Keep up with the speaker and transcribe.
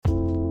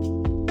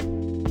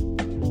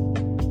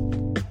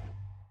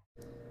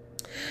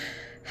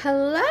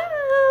Hello,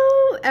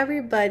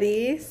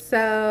 everybody.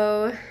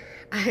 So,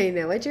 I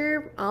know what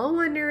you're all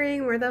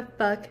wondering. Where the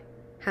fuck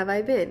have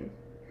I been?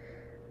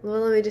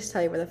 Well, let me just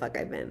tell you where the fuck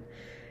I've been.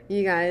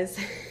 You guys,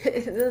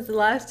 this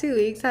last 2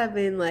 weeks have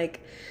been like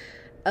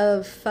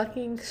a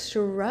fucking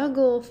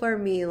struggle for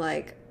me.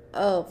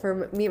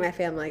 For me and my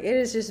family. Like, it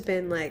has just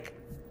been like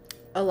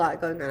a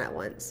lot going on at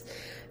once.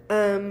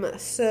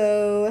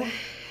 So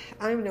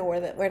I don't know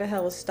where the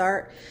hell to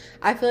start.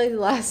 I feel like the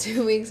last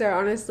 2 weeks are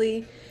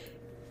honestly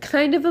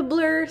kind of a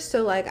blur,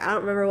 so like I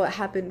don't remember what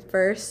happened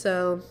first,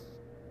 so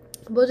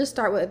we'll just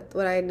start with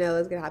what I know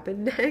is gonna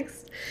happen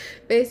next.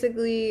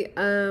 Basically,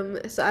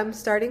 so I'm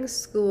starting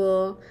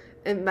school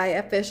and my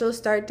official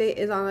start date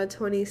is on the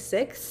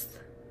 26th,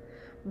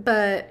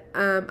 but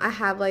I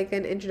have like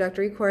an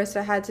introductory course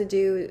I had to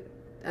do,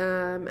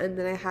 and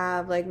then I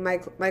have like my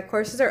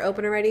courses are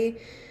open already,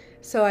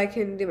 so I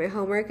can do my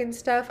homework and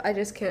stuff. I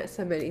just can't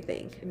submit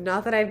anything.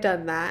 Not that I've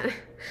done that.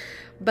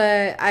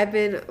 But I've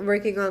been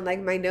working on like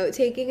my note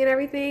taking and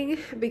everything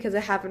because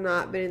I have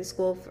not been in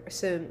school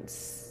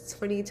since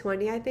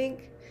 2020, I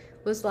think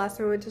was the last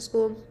time I went to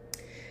school.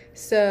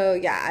 So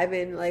yeah, I've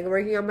been like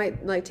working on my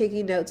like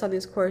taking notes on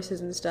these courses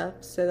and stuff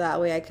so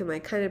that way I can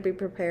like kind of be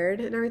prepared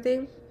and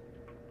everything,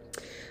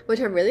 which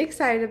I'm really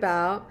excited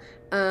about.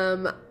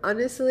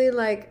 Honestly,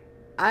 like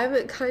I'm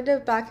kind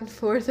of back and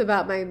forth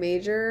about my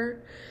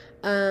major.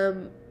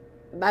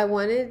 I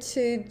wanted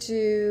to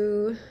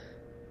do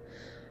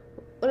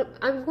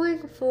I'm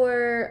going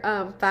for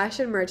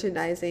fashion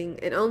merchandising,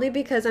 and only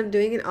because I'm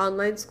doing an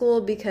online school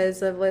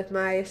because of with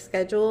my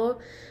schedule,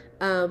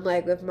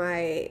 like with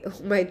my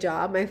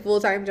job, my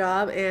full-time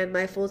job and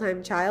my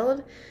full-time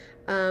child.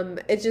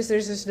 It's just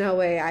there's just no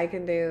way I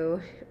can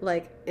do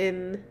like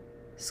in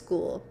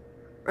school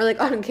or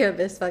like on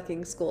campus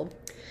fucking school.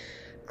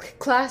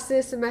 Class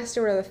this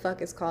semester, whatever the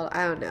fuck it's called.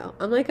 I don't know.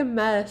 I'm like a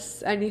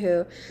mess.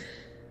 Anywho.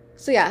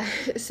 So yeah,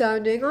 so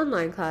I'm doing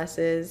online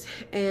classes,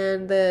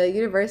 and the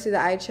university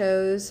that I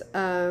chose,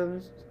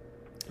 they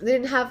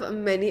didn't have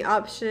many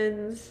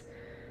options.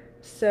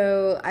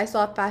 So I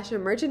saw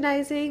fashion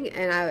merchandising,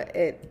 and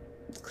it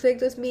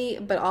clicked with me,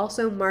 but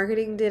also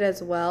marketing did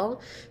as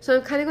well. So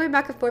I'm kind of going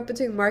back and forth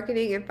between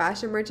marketing and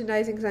fashion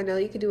merchandising because I know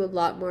you can do a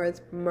lot more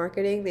with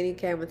marketing than you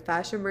can with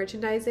fashion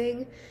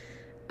merchandising.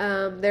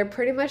 They're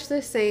pretty much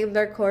the same.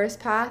 Their course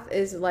path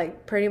is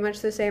like pretty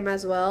much the same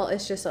as well.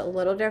 It's just a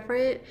little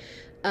different.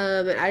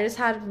 And I just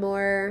had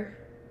more,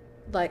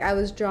 like, I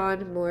was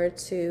drawn more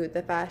to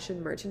the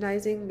fashion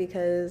merchandising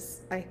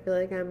because I feel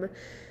like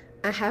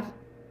I have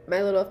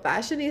my little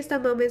fashionista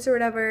moments or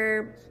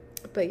whatever.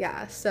 But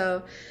yeah,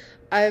 so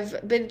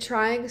I've been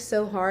trying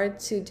so hard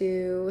to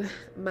do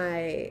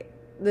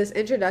this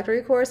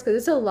introductory course because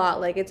it's a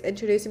lot. Like, it's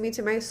introducing me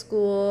to my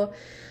school,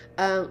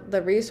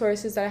 the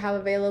resources that I have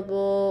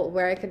available,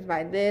 where I can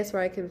find this,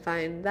 where I can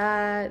find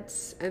that,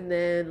 and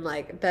then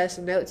like best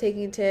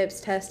note-taking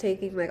tips, test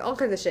taking, like all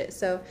kinds of shit.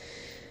 So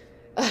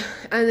and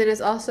then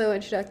it's also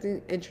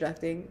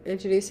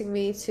introducing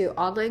me to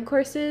online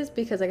courses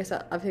because like I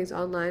said, everything's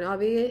online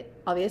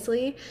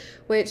obviously,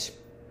 which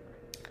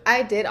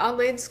I did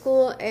online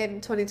school in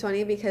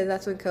 2020 because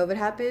that's when COVID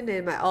happened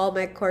and all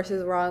my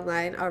courses were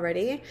online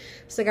already.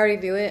 So like I already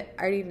knew it.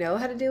 I already know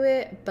how to do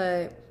it,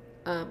 but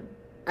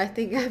I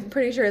think I'm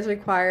pretty sure it's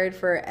required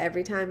for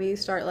every time you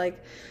start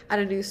like at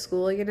a new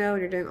school, you know,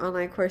 when you're doing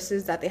online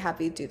courses that they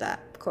have you do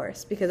that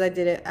course because I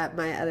did it at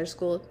my other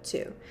school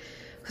too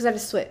because I had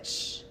to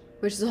switch,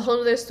 which is a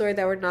whole other story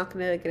that we're not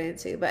going to get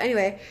into. But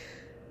anyway,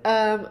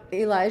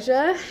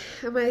 Elijah,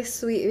 my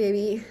sweet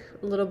baby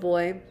little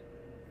boy,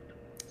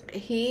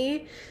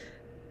 he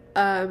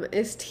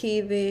is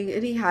teething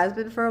and he has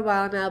been for a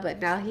while now,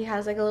 but now he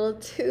has like a little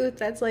tooth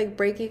that's like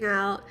breaking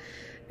out.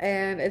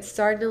 And it's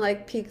starting to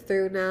like peek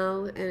through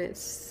now, and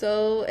it's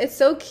so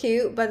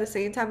cute, but at the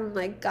same time I'm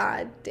like,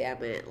 god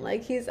damn it,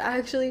 like he's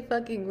actually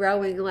fucking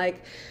growing.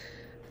 Like,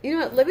 you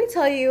know what, let me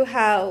tell you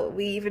how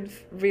we even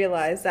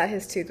realized that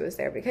his tooth was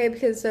there, okay?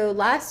 Because so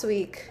last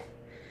week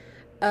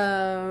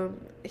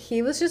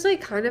he was just like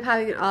kind of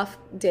having an off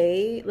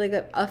day, like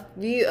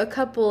a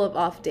couple of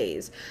off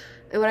days.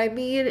 And what I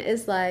mean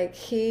is like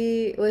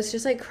he was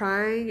just like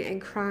crying and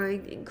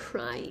crying and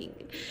crying.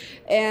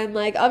 And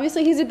like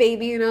obviously he's a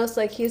baby, you know, so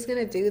like he's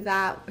gonna do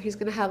that. He's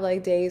gonna have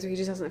like days where he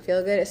just doesn't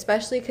feel good,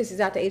 especially because he's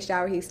at the age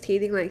now where he's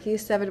teething. Like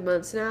he's 7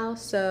 months now,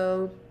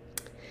 so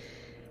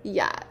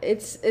yeah,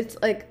 it's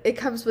like it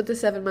comes with the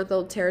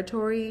 7-month-old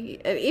territory.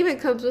 It even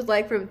comes with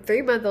like from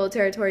 3-month-old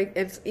territory.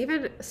 And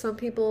even some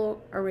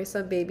people or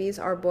some babies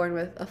are born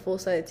with a full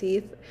set of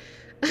teeth.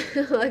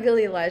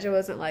 Luckily Elijah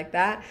wasn't like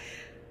that.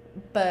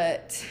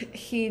 But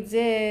he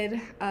did,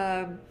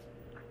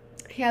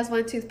 he has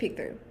one tooth peeked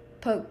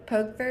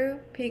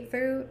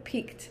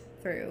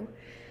through.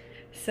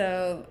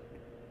 So,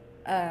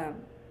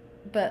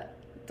 but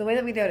the way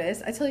that we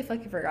noticed, I totally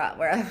fucking forgot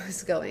where I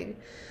was going.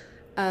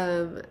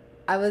 I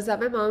was at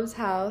my mom's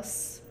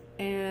house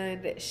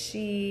and I think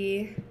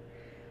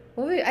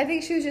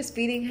she was just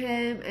feeding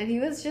him and he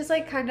was just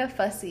like kind of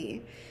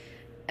fussy.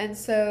 And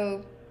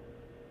so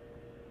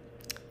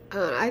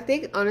I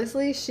think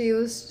honestly she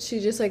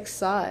just like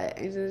saw it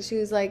and then she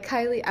was like,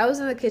 Kylie, I was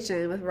in the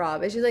kitchen with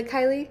Rob and she's like,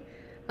 Kylie,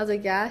 I was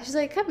like, yeah. She's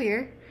like, come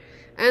here.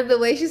 And the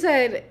way she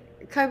said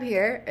come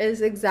here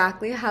is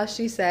exactly how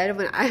she said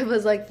when I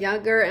was like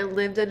younger and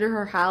lived in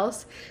her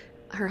house,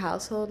 her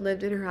household,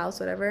 lived in her house,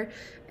 whatever,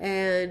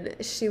 and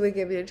she would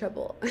get me in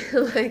trouble.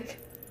 Like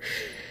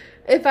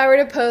if I were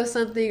to post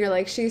something or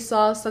like she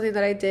saw something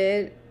that I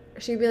did,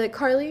 she'd be like,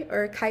 Carly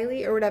or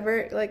Kylie or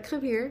whatever, like,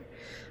 come here.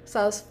 So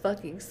I was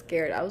fucking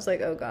scared. I was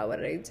like, oh God, what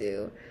did I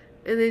do?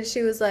 And then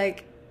she was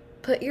like,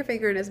 put your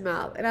finger in his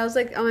mouth. And I was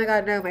like, oh my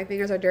God, no, my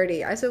fingers are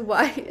dirty. I said,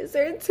 why? Is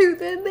there a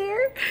tooth in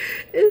there?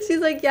 And she's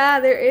like, yeah,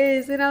 there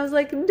is. And I was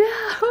like,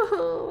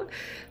 no.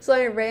 So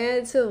I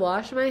ran to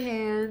wash my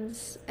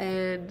hands.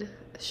 And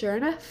sure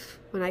enough,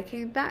 when I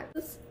came back,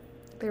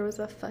 there was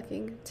a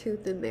fucking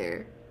tooth in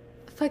there.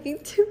 A fucking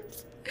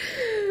tooth.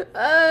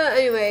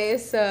 Anyway,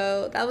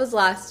 so that was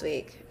last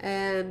week.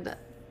 And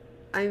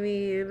I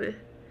mean,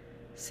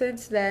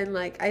 since then,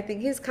 like, I think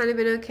he's kind of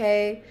been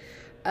okay.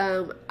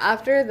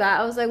 After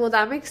that, I was like, well,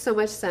 that makes so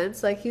much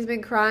sense. Like, he's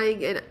been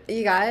crying, and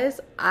you guys,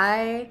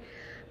 I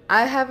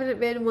haven't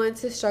been one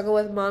to struggle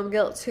with mom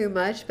guilt too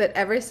much, but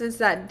ever since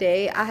that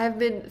day, I have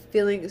been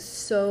feeling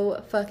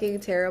so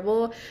fucking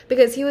terrible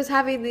because he was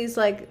having these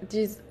like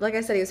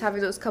I said, he was having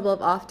those couple of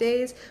off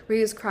days where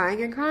he was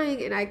crying and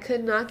crying, and I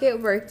could not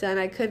get work done.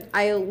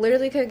 I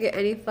literally couldn't get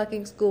any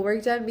fucking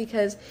schoolwork done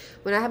because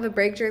when I have a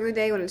break during the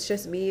day when it's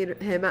just me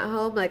and him at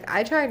home, like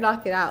I try and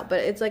knock it out, but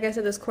it's like I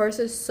said, this course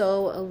is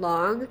so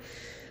long,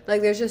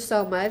 like there's just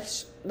so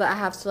much that I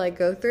have to like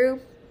go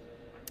through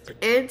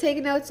and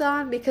take notes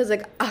on because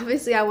like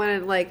obviously I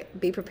want to like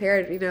be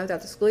prepared, you know,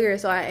 throughout the school year,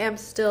 so I am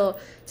still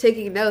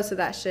taking notes of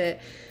that shit,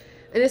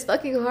 and it's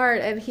fucking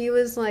hard. And he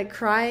was like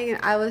crying,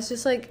 and I was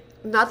just like,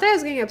 not that I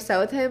was getting upset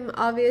with him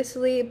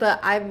obviously, but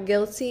I'm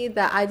guilty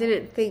that I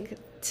didn't think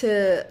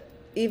to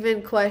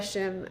even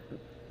question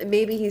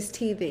maybe he's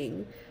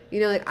teething, you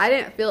know, like I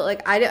didn't feel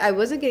like I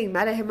wasn't getting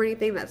mad at him or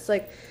anything. That's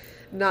like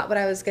not what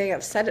I was getting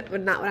upset,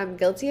 not what I'm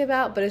guilty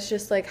about, but it's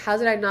just like, how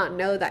did I not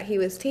know that he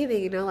was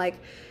teething, you know, like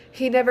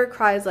he never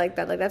cries like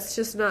that. Like, that's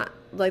just not,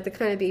 like, the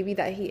kind of baby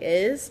that he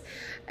is.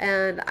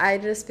 And I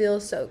just feel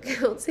so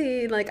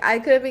guilty. Like, I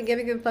could have been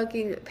giving him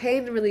fucking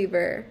pain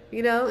reliever,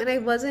 you know? And I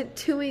wasn't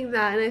doing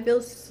that. And I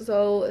feel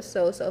so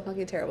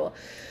fucking terrible.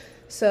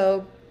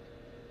 So,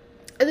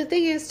 and the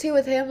thing is, too,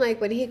 with him,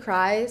 like, when he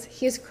cries,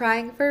 he's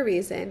crying for a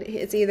reason.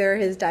 It's either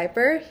his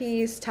diaper,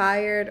 he's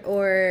tired,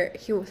 or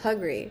he was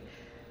hungry.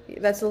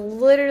 That's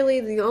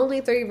literally the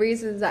only 3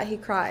 reasons that he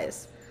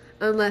cries.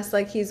 Unless,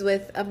 like, he's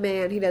with a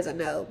man he doesn't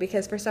know.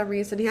 Because for some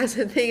reason he has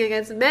a thing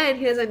against men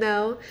he doesn't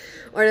know.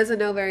 Or doesn't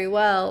know very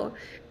well.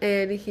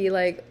 And he,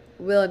 like,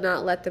 will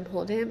not let them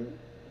hold him.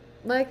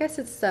 Well, I guess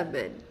it's some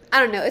men. I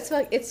don't know. It's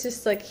like, it's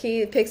just, like,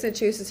 he picks and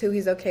chooses who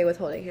he's okay with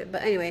holding him.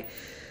 But anyway.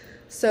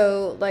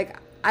 So, like,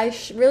 I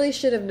really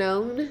should have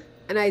known.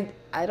 And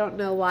I don't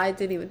know why I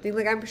didn't even think.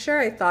 Like, I'm sure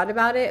I thought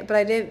about it. But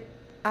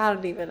I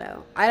don't even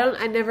know.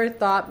 I never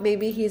thought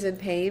maybe he's in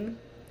pain.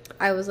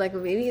 I was like,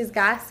 well, maybe he's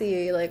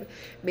gassy, like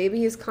maybe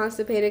he's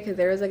constipated because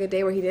there was like a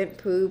day where he didn't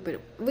poop, and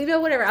you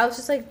know, whatever. I was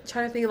just like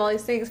trying to think of all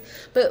these things,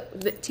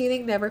 but the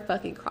teething never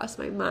fucking crossed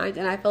my mind,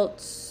 and I felt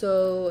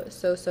so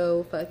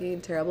fucking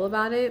terrible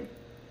about it.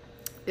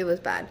 It was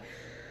bad.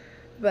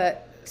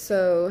 But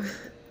so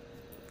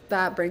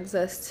that brings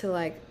us to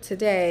like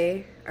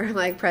today, or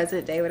like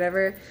present day,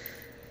 whatever.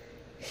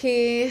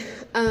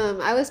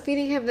 I was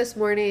feeding him this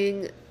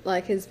morning,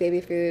 like his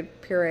baby food,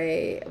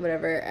 puree,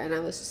 whatever, and I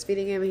was just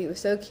feeding him, and he was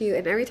so cute.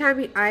 And every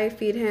time I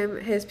feed him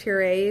his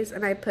purees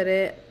and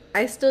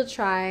I still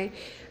try,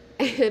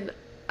 and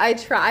I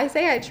try,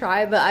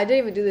 but I didn't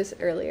even do this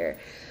earlier.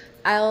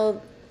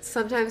 I'll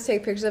sometimes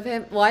take pictures of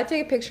him. Well, I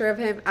take a picture of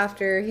him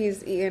after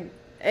he's eaten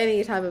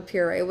any type of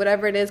puree,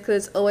 whatever it is,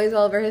 because it's always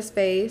all over his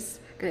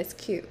face, and it's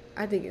cute.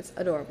 I think it's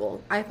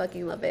adorable. I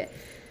fucking love it.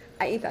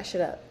 I eat that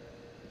shit up.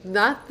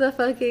 Not the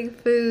fucking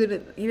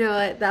food. You know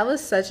what? That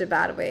was such a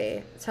bad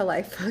way to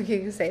like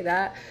fucking say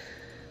that.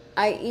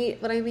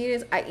 What I mean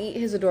is I eat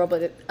his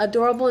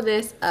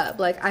adorableness up.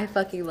 Like, I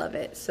fucking love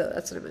it. So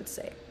that's what I meant to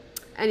say.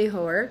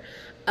 Anyhow,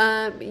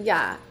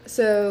 yeah.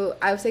 So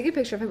I was taking a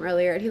picture of him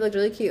earlier, and he looked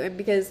really cute. And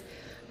because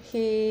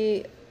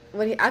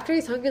after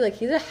he's hungry, like,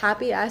 he's a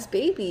happy ass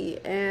baby.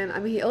 And I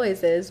mean, he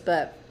always is,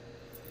 but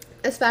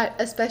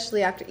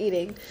especially after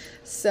eating.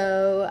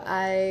 So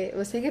I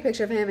was taking a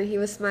picture of him, and he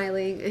was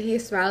smiling, and he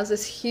smiles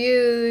this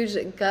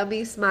huge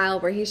gummy smile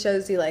where he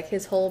shows you like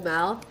his whole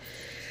mouth.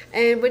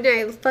 And when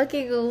I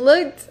fucking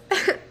looked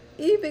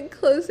even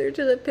closer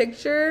to the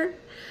picture,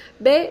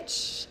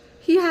 bitch,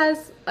 he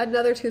has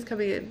another tooth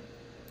coming in.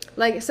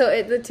 Like,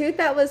 so the tooth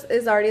that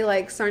is already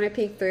like starting to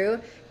peek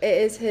through, it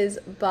is his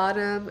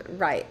bottom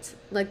right,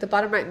 like the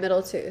bottom right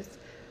middle tooth,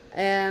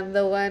 and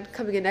the one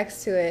coming in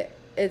next to it,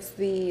 it's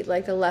the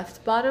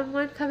left bottom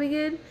one coming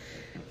in.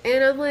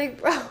 And I'm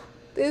like, bro,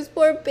 this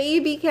poor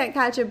baby can't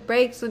catch a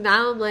break. So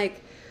now I'm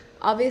like,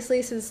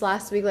 obviously since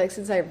last week, like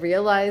since I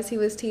realized he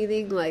was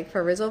teething, like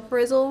for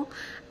Rizzle,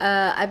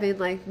 I've been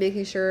like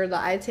making sure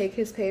that I take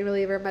his pain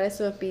reliever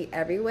medicine with me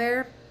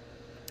everywhere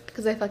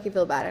because I fucking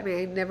feel bad and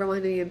I never want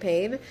him to be in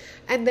pain.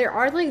 And there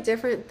are like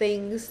different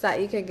things that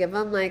you can give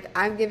him. Like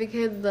I'm giving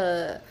him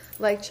the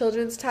like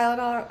children's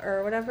Tylenol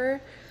or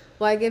whatever.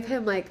 Well, I give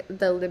him like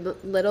the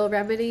Little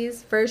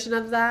Remedies version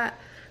of that.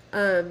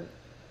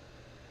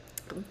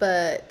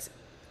 But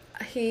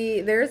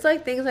there's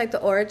like things like the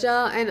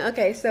Orajel. And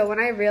okay, so when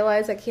I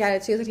realized like he had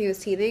a tooth and he was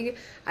teething,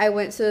 I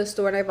went to the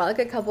store and I bought like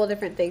a couple of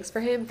different things for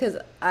him because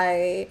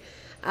I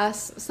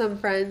asked some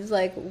friends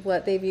like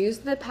what they've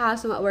used in the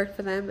past and what worked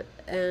for them,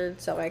 and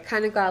so I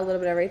kind of got a little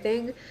bit of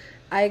everything.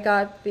 I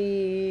got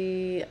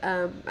the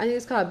I think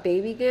it's called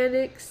Baby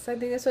Ganix, I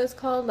think that's what it's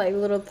called, like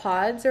little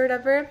pods or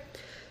whatever,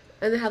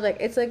 and they have like,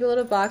 it's like a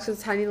little box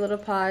with tiny little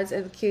pods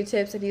and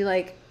Q-tips, and you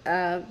like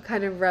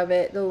kind of rub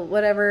it, the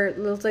whatever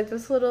looks like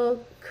this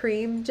little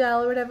cream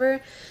gel or whatever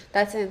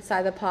that's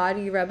inside the pod,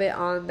 you rub it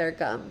on their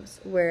gums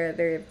where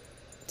they're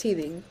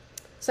teething.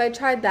 So I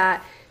tried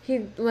that.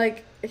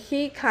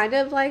 He kind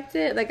of liked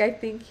it. Like, I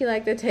think he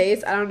liked the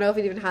taste. I don't know if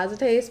it even has a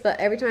taste, but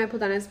every time I put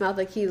that in his mouth,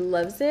 like, he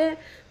loves it,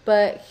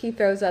 but he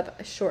throws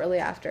up shortly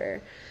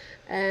after.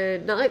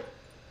 And not, like,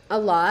 a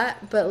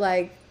lot, but,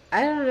 like,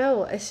 I don't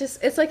know.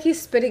 It's like he's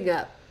spitting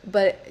up,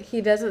 but he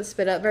doesn't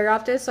spit up very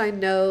often, so I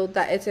know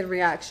that it's in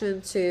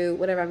reaction to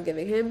whatever I'm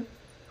giving him,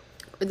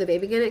 or the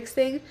Baby Ganix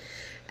thing.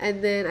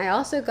 And then I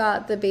also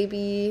got the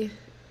teething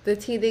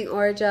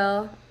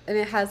Orajel. And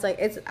it has like,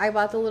 I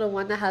bought the little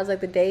one that has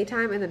like the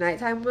daytime and the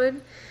nighttime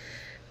one.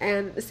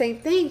 And the same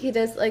thing, he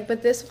does like,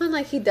 but this one,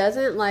 like, he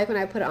doesn't like when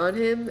I put it on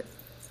him.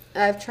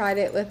 I've tried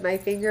it with my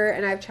finger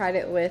and I've tried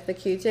it with the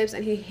Q-tips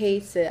and he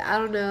hates it. I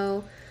don't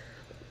know.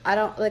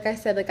 Like I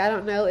said, like, I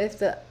don't know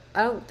if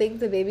I don't think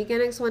the Baby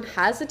Ganix one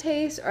has a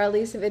taste, or at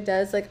least if it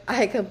does, like,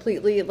 I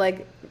completely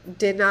like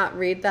did not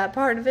read that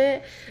part of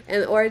it.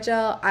 And the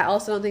Orajel, I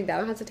also don't think that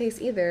one has a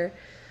taste either.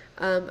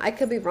 I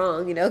could be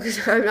wrong, you know,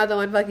 because I'm not the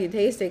one fucking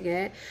tasting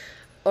it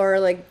or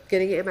like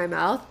getting it in my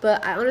mouth,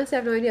 but I honestly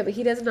have no idea. But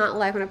he does not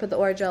like when I put the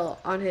Orajel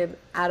on him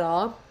at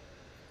all.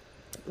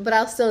 But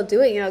I'll still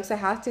do it, you know, because I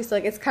have to. So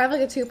like, it's kind of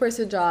like a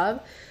two-person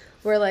job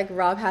where like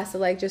Rob has to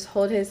like just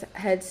hold his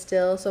head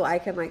still so I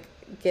can like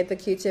get the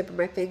Q-tip and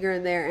my finger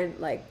in there and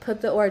like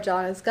put the Orajel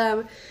on his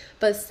gum.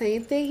 But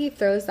same thing, he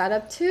throws that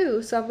up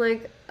too. So I'm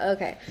like,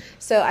 okay.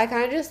 So I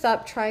kind of just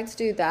stopped trying to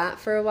do that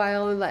for a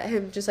while and let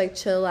him just like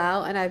chill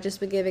out. And I've just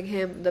been giving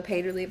him the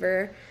pain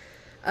reliever,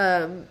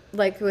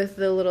 like with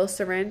the little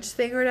syringe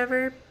thing or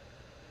whatever.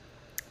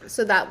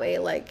 So that way,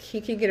 like,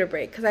 he can get a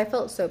break, because I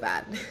felt so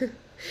bad.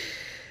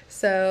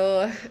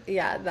 So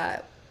yeah,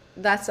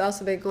 that's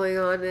also been going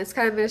on. And it's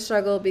kind of been a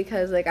struggle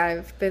because like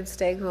I've been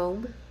staying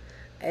home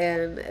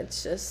and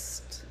it's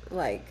just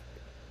like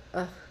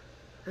a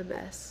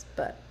mess.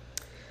 But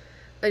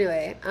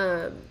anyway,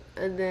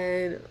 and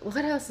then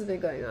what else has been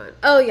going on?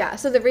 Oh yeah,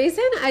 so the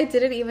reason I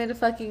didn't even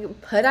fucking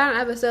put out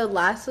an episode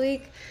last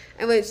week,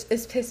 and which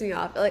is pissing me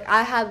off, like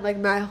I had like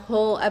my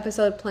whole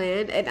episode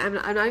planned, and I'm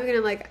not even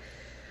gonna like,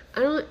 I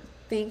don't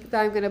think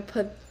that I'm gonna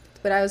put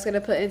what I was gonna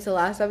put into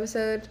last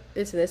episode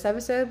into this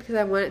episode, because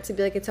I want it to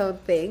be like its own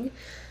thing.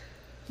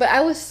 But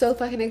I was so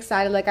fucking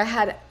excited. Like, I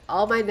had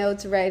all my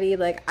notes ready.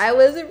 Like, I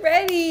was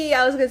ready.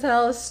 I was going to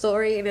tell a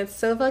story, and it's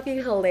so fucking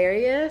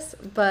hilarious.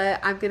 But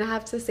I'm going to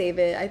have to save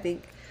it, I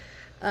think.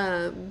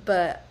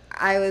 But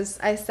I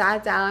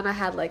sat down. I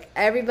had, like,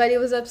 everybody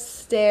was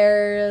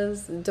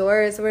upstairs.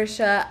 Doors were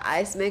shut.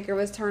 Ice maker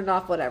was turned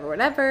off,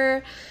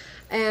 whatever.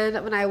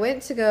 And when I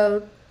went to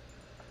go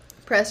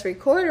press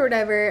record or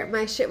whatever,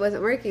 my shit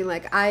wasn't working.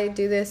 Like, I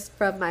do this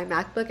from my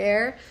MacBook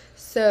Air.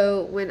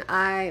 So when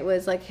I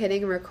was like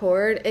hitting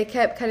record, it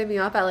kept cutting me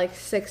off at like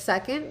 6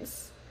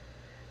 seconds,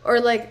 or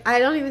like, I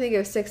don't even think it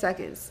was 6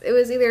 seconds. It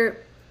was either,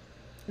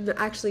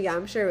 actually, yeah,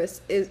 I'm sure I was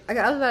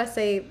about to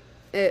say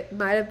it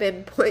might have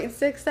been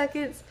 0.6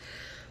 seconds,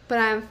 but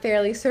I'm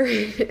fairly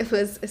certain it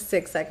was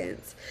 6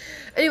 seconds.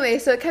 Anyway,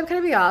 so it kept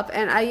cutting me off,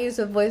 and I used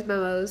a voice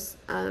memos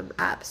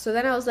app. So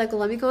then I was like, well,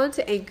 let me go on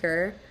to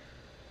Anchor,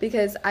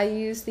 because I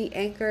use the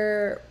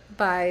Anchor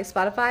by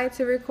Spotify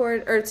to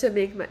record, or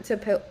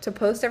to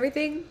post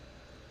everything.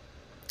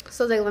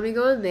 So I was like, let me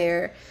go in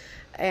there,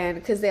 and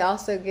because they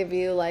also give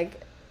you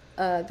like,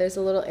 there's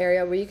a little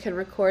area where you can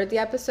record the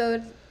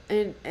episode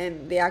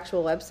and the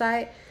actual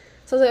website.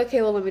 So I was like,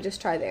 okay, well, let me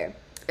just try there.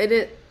 And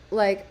it,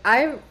 like,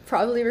 I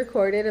probably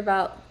recorded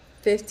about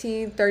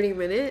 15-30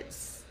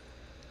 minutes,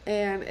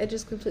 and it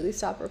just completely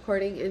stopped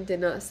recording and did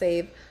not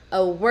save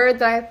a word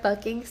that I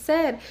fucking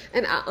said.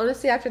 And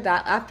honestly,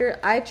 after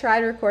I tried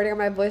recording on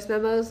my voice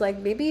memos like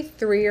maybe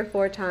 3 or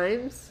 4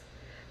 times,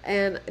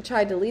 and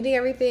tried deleting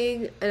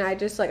everything, and I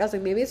was like,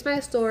 maybe it's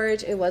my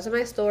storage. It wasn't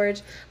my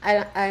storage.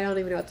 I don't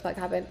even know what the fuck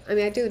happened. I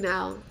mean, I do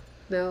now,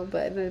 no,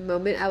 but in the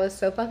moment I was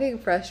so fucking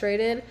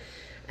frustrated.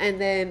 And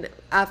then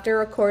after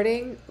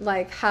recording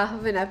like half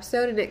of an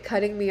episode and it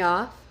cutting me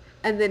off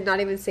and then not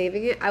even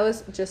saving it, I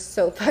was just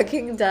so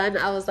fucking done.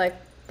 I was like,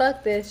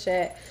 fuck this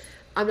shit.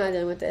 I'm not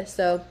dealing with this.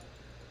 So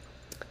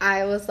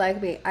I was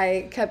like me.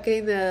 I kept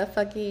getting the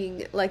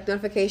fucking like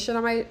notification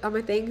on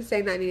my thing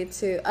saying that I needed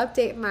to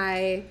update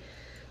my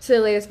to the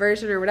latest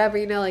version or whatever.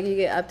 You know, like you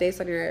get updates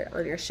on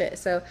your shit.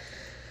 So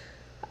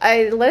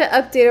I let it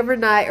update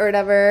overnight or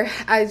whatever.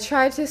 I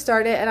tried to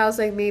start it and I was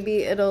like,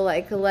 maybe it'll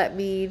like let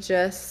me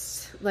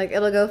just like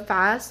it'll go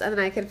fast and then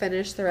I can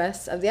finish the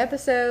rest of the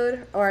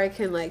episode, or I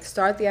can like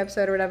start the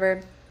episode or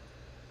whatever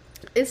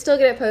and still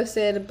get it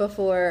posted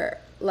before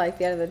like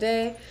the end of the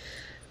day.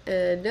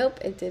 And nope,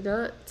 it did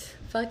not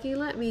fucking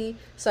let me.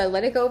 So I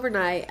let it go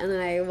overnight and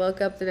then I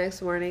woke up the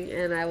next morning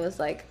and I was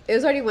like, it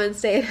was already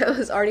Wednesday and I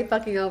was already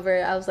fucking over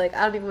it. I was like,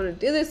 I don't even want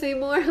to do this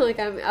anymore. Like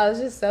I was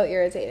just so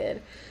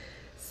irritated.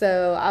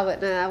 So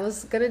I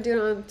was gonna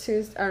do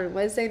it on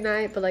Wednesday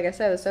night, but like I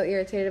said, I was so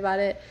irritated about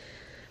it,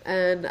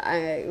 and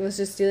I was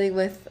just dealing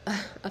with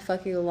a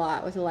fucking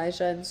lot with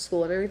Elijah and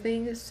school and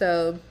everything.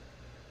 So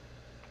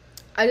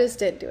I just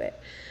didn't do it.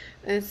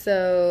 And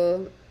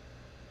so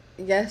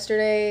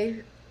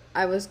yesterday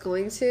I was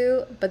going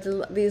to,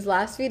 but these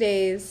last few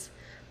days,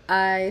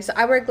 I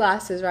wear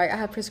glasses, right? I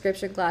have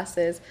prescription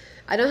glasses.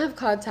 I don't have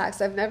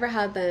contacts. I've never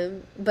had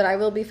them, but I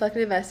will be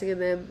fucking investing in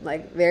them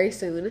like very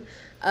soon.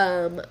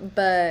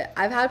 But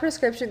I've had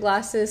prescription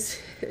glasses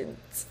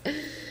since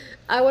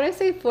I want to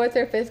say 4th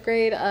or 5th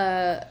grade.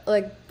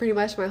 Like pretty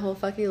much my whole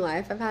fucking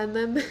life I've had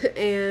them,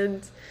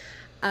 and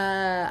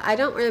I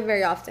don't wear them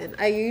very often.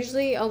 I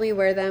usually only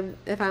wear them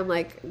if I'm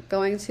like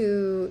going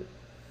to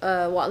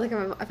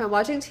if I'm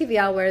watching TV,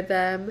 I'll wear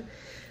them.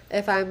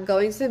 If I'm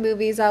going to the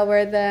movies, I'll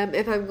wear them.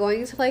 If I'm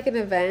going to like an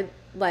event,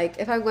 like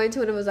if I'm going to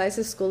one of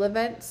Eliza's school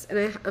events and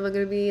I'm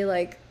gonna be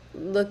like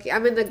looking,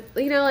 I'm in the,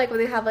 you know, like when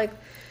they have like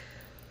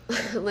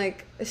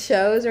like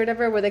shows or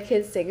whatever where the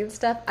kids sing and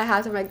stuff, I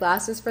have to wear my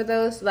glasses for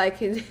those so that I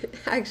can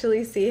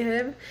actually see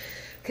him,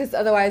 because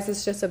otherwise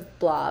it's just a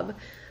blob.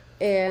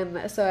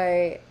 And so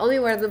I only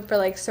wear them for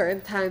like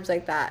certain times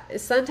like that.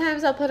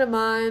 Sometimes I'll put them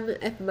on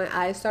if my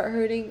eyes start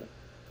hurting,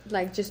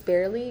 like just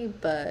barely,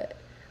 but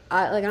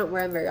I don't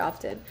wear them very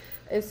often.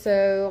 And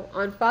so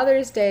on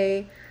Father's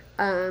Day,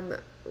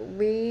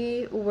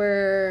 me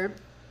and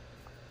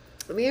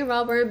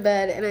Rob were in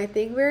bed, and I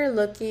think we were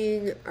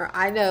looking, or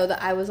I know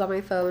that I was on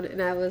my phone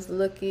and I was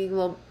looking.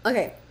 Well,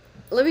 okay,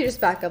 let me just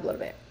back up a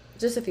little bit,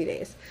 just a few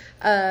days.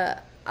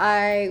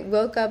 I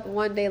woke up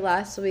one day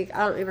last week.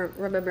 I don't even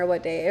remember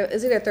what day. It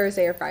was either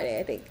Thursday or Friday,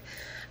 I think.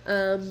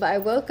 But I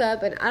woke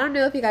up, and I don't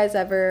know if you guys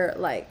ever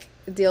like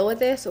deal with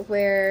this,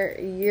 where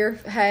your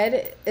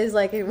head is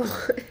like in one.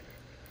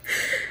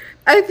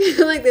 I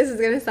feel like this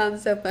is gonna sound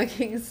so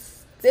fucking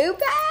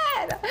stupid,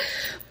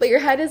 but your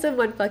head is in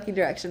one fucking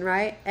direction,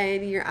 right?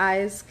 And your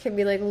eyes can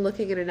be like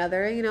looking in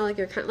another. You know, like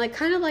you're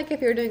kind of like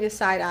if you're doing a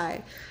side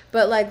eye,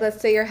 but like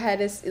let's say your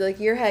head is like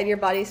your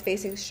body's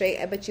facing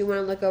straight, but you want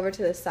to look over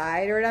to the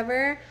side or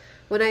whatever.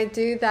 When I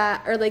do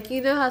that, or like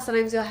you know how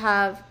sometimes you'll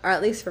have, or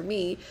at least for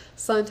me,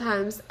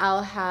 sometimes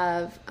I'll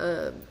have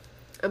a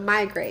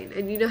migraine,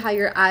 and you know how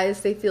your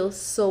eyes, they feel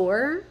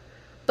sore,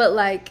 but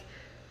like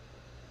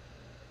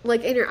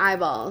in your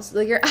eyeballs,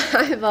 like your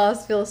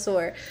eyeballs feel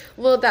sore.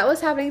 Well, that was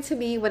happening to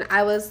me when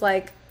I was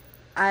like,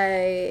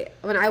 when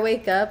I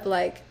wake up,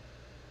 like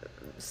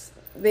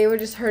they were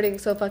just hurting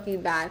so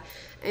fucking bad.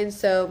 And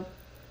so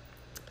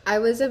I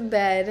was in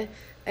bed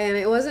and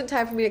it wasn't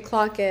time for me to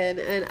clock in,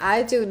 and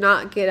I do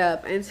not get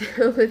up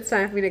until it's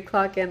time for me to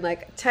clock in.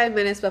 Like 10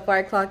 minutes before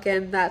I clock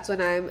in, that's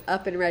when I'm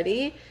up and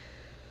ready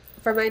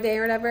for my day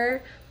or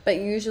whatever. But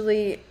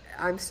usually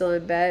I'm still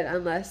in bed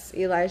unless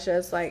Elijah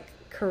is like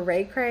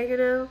cray, you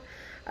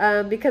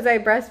know, because I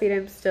breastfeed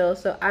him still,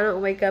 so I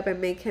don't wake up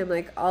and make him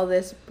like all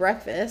this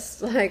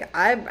breakfast. Like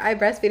I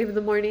breastfeed him in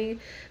the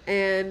morning,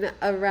 and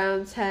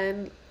around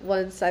 10,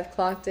 once I've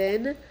clocked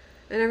in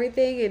and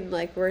everything and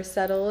like we're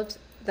settled,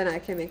 then I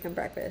can make him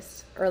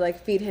breakfast or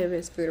like feed him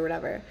his food or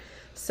whatever.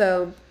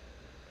 So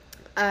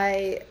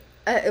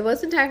it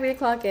wasn't time for me to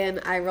clock in.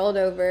 I rolled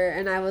over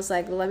and I was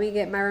like, let me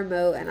get my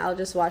remote and I'll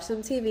just watch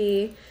some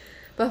TV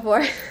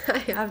before I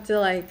have to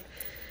like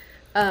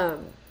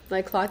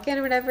clock in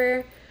or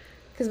whatever,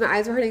 because my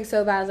eyes were hurting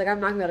so bad. I was like,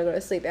 I'm not gonna be able to go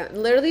to sleep.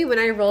 And literally when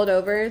I rolled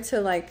over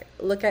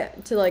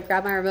to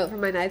grab my remote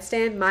from my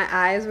nightstand, my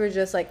eyes were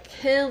just like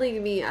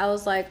killing me. I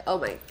was like, oh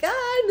my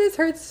god, this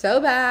hurts so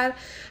bad.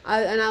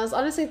 And I was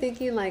honestly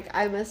thinking like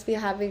I must be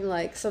having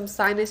like some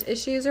sinus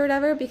issues or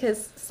whatever,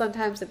 because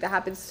sometimes like that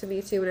happens to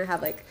me too when I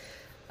have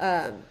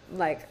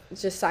like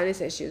just sinus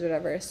issues or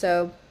whatever.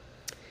 So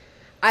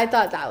I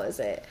thought that was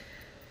it.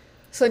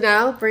 So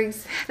now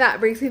brings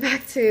me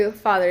back to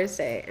Father's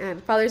Day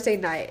and Father's Day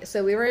night.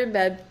 So we were in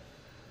bed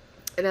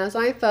and I was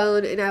on my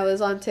phone and I was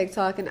on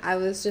TikTok and I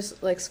was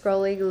just like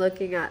scrolling,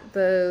 looking at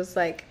those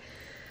like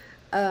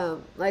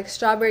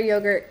strawberry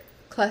yogurt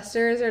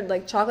clusters or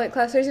like chocolate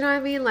clusters, you know what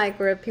I mean? Like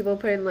where people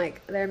put in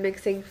like they're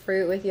mixing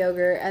fruit with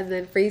yogurt and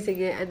then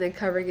freezing it and then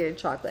covering it in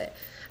chocolate.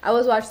 I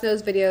was watching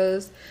those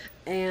videos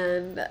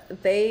and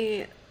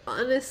they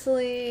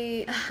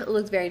honestly, it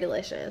looked very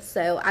delicious.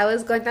 So I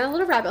was going down a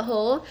little rabbit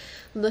hole,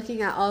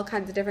 looking at all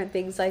kinds of different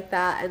things like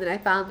that, and then I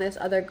found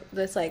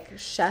this like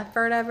chef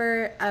or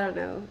whatever. I don't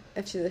know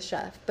if she's a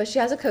chef, but she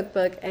has a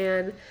cookbook,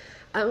 and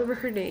I don't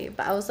remember her name.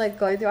 But I was like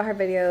going through all her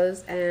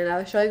videos, and I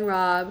was showing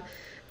Rob,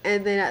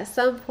 and then at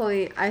some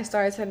point I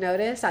started to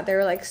notice that there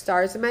were like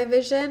stars in my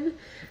vision,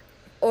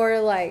 or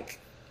like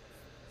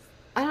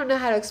I don't know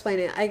how to explain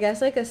it. I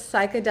guess like a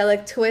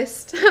psychedelic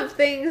twist of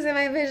things in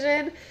my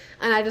vision,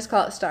 and I just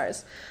call it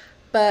stars.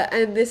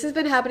 And this has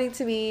been happening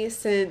to me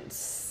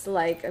since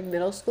like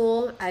middle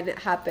school, and it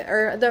happened,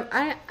 or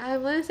I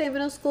want to say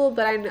middle school,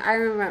 but I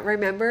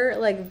remember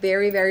like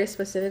very, very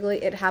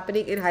specifically it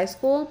happening in high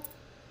school,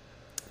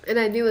 and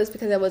I knew it was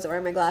because I wasn't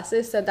wearing my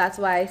glasses, so that's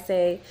why I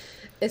say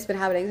it's been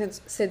happening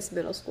since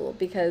middle school,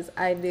 because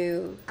I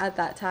knew at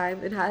that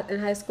time in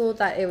high school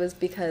that it was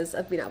because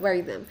of me not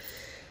wearing them.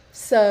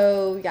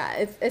 So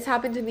yeah, it's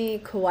happened to me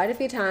quite a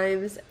few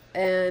times,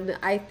 and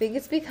I think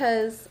it's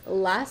because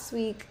last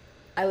week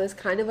I was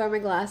kind of wearing my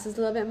glasses a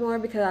little bit more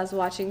because I was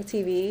watching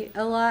TV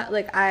a lot.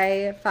 Like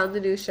I found the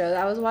new show that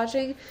I was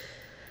watching.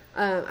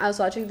 I was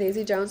watching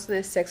Daisy Jones and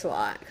the Six a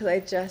lot because I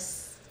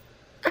just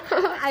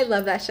I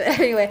love that shit.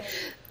 Anyway,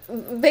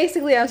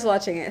 basically I was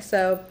watching it,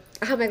 so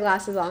I had my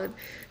glasses on,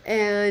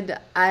 and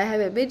I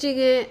had been binging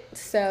it,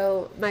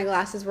 so my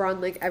glasses were on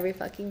like every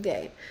fucking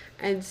day,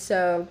 and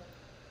so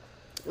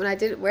when I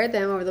didn't wear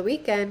them over the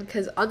weekend,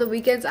 because on the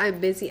weekends I'm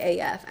busy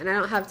AF and I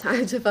don't have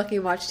time to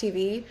fucking watch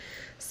TV,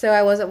 so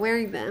I wasn't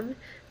wearing them.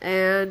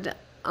 And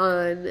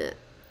on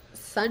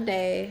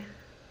Sunday,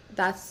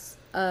 that's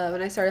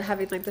when I started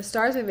having like the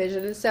stars in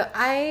vision. And so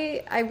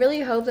I really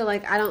hope that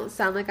like I don't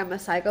sound like I'm a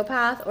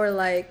psychopath or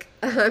like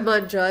I'm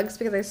on drugs,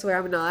 because I swear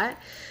I'm not.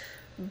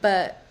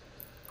 But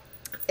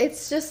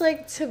it's just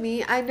like, to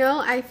me, I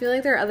feel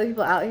like there are other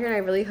people out here, and I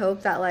really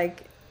hope that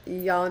like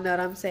y'all know what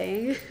I'm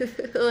saying,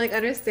 like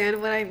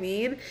understand what I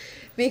mean,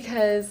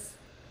 because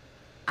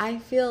I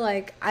feel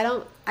like I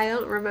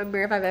don't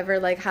remember if I've ever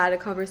like had a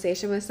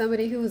conversation with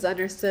somebody who's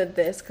understood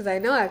this, because I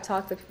know I've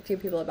talked to a few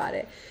people about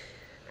it.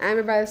 I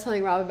remember I was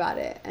telling Rob about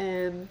it,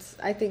 and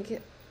I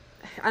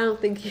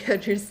don't think he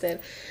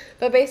understood,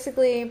 but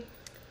basically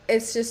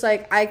it's just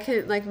like I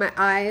can, like, my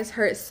eyes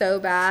hurt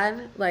so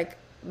bad, like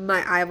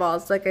my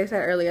eyeballs, like I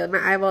said earlier,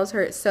 my eyeballs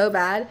hurt so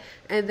bad,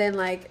 and then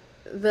like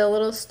the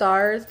little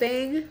star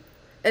thing,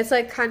 it's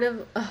like kind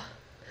of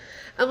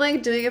I'm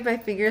like doing it with my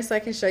fingers so I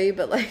can show you,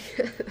 but like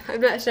I'm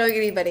not showing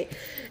anybody.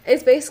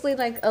 It's basically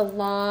like a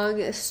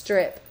long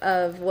strip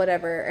of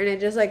whatever, and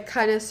it just like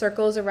kind of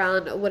circles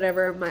around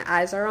whatever my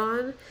eyes are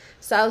on.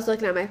 So I was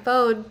looking at my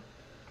phone,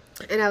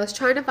 and I was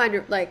trying to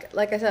find, like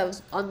I said, I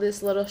was on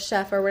this little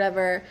chef or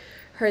whatever,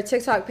 her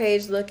TikTok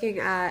page, looking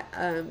at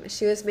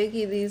she was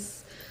making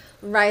these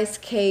rice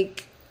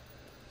cake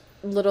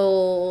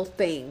little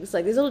things,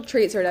 like these little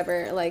treats or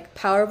whatever, like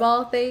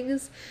Powerball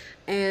things,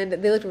 and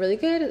they looked really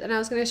good. And I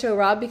was going to show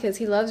Rob because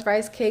he loves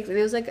rice cakes, and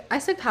it was like, I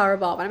said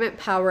Powerball, but I meant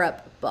Power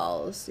Up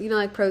balls, you know,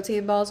 like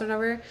protein balls or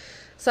whatever.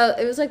 So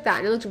it was like that,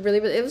 and it looked really,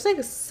 really, it was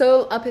like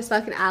so up his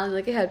fucking alley,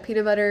 like it had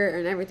peanut butter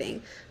and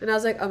everything, and I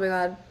was like, oh my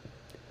god,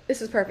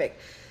 this is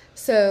perfect.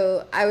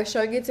 So I was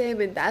showing it to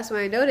him, and that's when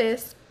I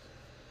noticed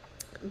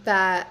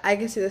that I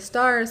can see the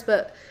stars,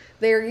 but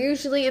they're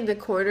usually in the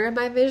corner of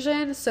my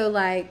vision. So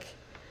like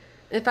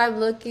if I'm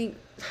looking,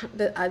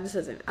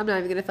 I'm not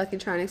even gonna fucking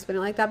try and explain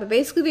it like that, but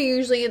basically they're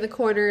usually in the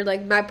corner,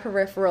 like my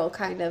peripheral,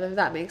 kind of, if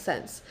that makes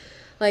sense.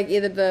 Like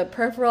either the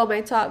peripheral of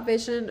my top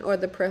vision or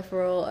the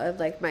peripheral of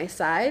like my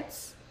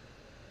sides.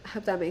 I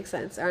hope that makes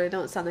sense, or I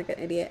don't sound like an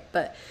idiot,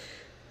 but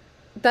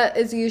that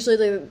is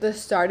usually the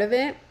start of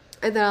it.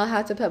 And then I'll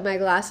have to put my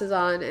glasses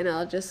on, and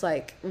I'll just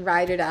like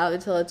ride it out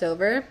until it's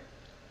over.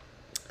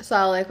 So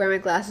I'll like wear my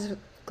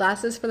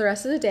glasses for the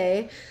rest of the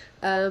day,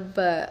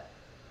 but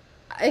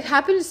it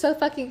happened so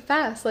fucking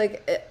fast.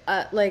 Like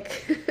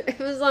it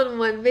was on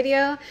one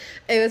video,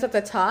 it was at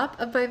the top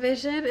of my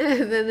vision,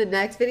 and then the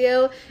next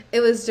video, it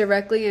was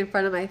directly in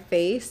front of my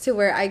face, to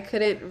where I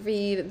couldn't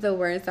read the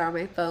words that are on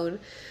my phone.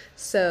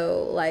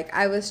 So like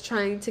I was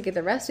trying to get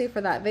the recipe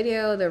for that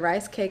video, the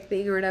rice cake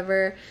thing or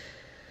whatever,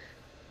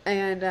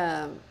 and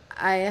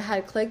I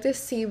had clicked to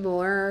see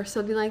more or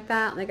something like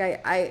that. Like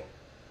I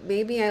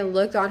maybe I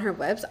looked on her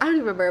website, I don't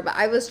even remember, but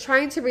I was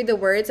trying to read the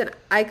words, and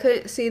I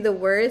couldn't see the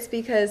words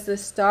because the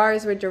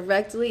stars were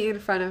directly in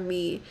front of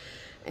me,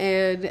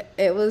 and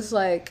it was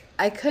like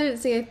I couldn't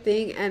see a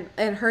thing, and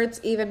it hurts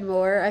even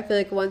more, I feel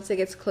like, once it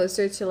gets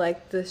closer to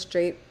like the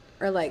straight,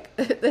 or like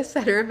the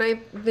center of my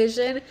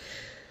vision.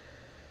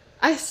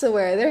 I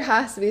swear there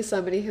has to be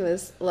somebody who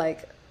is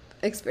like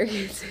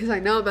experiencing, I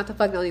know I'm not the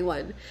fucking only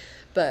one,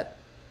 but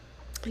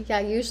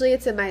yeah, usually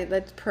it's in my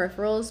like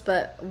peripherals,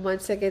 but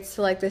once it gets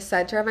to like the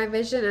center of my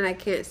vision and I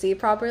can't see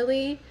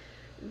properly,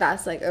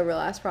 that's like a real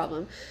ass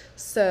problem.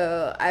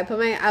 So I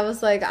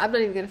was like, I'm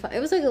not even gonna,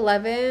 it was like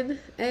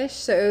 11-ish,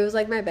 so it was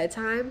like my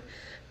bedtime,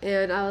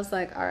 and I was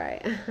like, all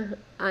right,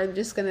 I'm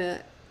just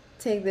gonna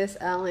take this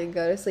L and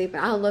go to sleep,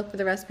 and I'll look for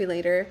the recipe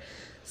later.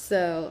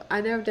 So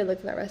I never did look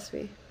for that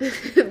recipe,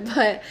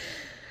 but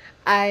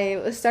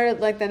I started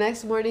like the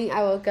next morning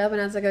I woke up and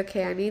I was like,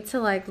 okay, I need to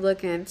like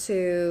look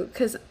into,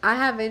 because I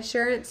have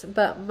insurance,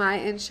 but my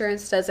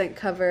insurance doesn't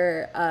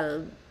cover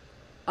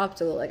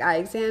optical like eye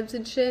exams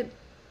and shit.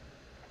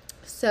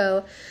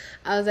 So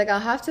I was like, I'll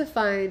have to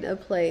find a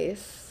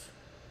place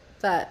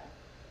that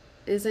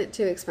isn't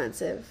too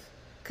expensive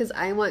because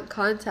I want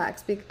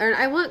contacts. Or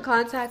I want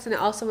contacts and I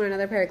also want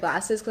another pair of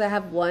glasses because I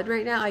have one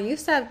right now. I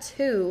used to have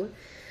two,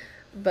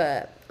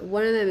 but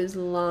one of them is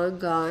long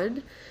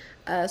gone.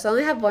 So I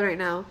only have one right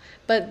now.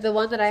 But the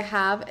one that I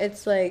have,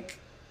 it's like,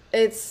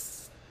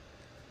 it's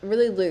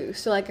really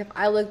loose. So like if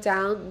I look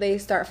down, they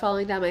start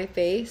falling down my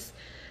face.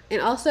 And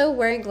also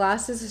wearing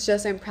glasses is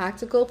just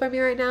impractical for me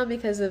right now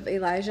because of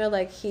Elijah.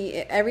 Like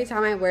every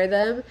time I wear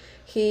them,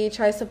 he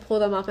tries to pull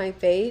them off my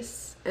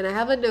face. And I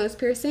have a nose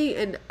piercing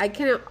and I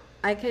can't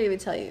even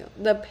tell you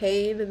the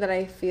pain that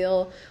I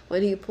feel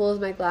when he pulls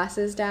my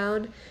glasses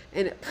down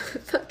and it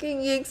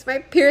fucking yanks my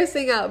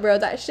piercing out, bro.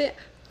 That shit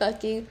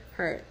fucking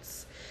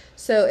hurts.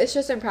 So it's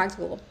just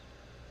impractical.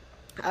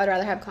 I would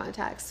rather have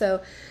contacts.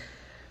 So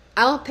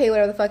I'll pay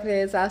whatever the fuck it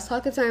is. I was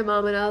talking to my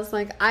mom and I was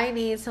like, I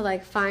need to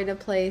like find a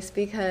place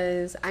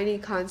because I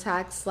need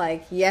contacts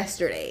like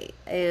yesterday.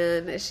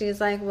 And she's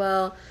like,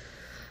 well,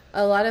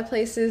 a lot of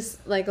places,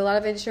 like a lot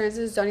of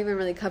insurances don't even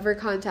really cover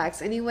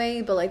contacts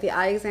anyway, but like the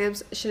eye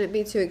exams shouldn't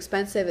be too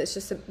expensive. It's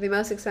just the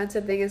most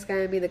expensive thing is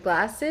going to be the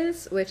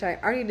glasses, which I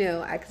already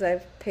know because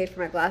I've paid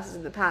for my glasses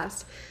in the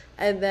past.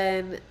 And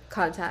then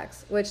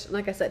contacts, which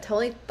like I said,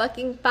 totally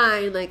fucking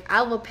fine. Like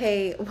I will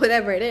pay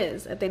whatever it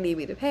is that they need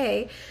me to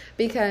pay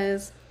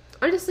because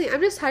honestly, I'm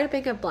just tired of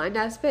being a blind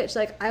ass bitch.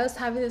 Like I was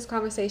having this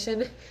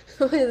conversation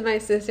with my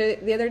sister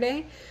the other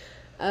day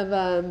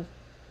of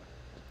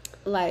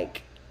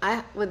like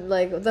when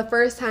like the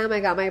first time I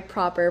got my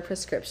proper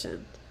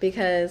prescription,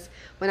 because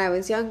when I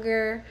was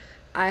younger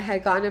I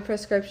had gotten a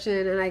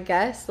prescription and I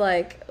guess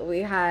like we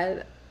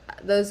had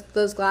those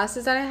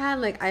glasses that I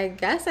had, like I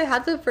guess I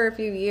had them for a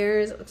few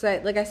years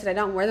because like I said, I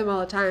don't wear them all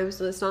the time,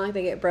 so it's not like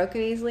they get broken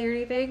easily or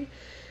anything.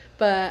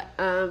 But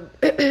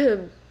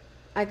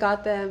I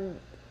got them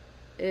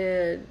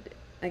and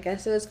I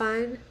guess it was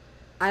fine.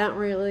 I don't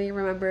really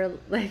remember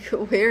like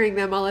wearing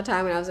them all the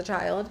time when I was a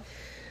child.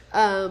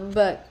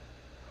 But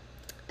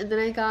and then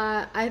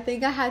I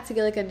think I had to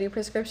get like a new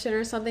prescription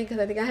or something because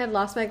I think I had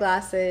lost my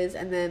glasses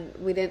and then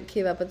we didn't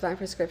keep up with my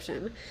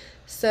prescription.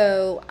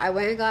 So I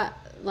went and got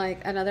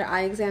like another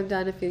eye exam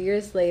done a few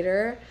years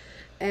later.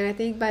 And I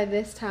think by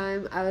this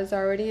time I was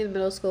already in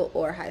middle school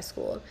or high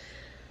school.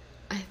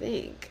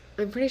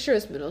 I'm pretty sure it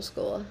was middle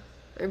school.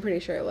 I'm pretty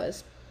sure it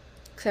was.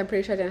 Because I'm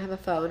pretty sure I didn't have a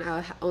phone.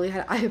 I only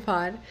had an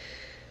iPod.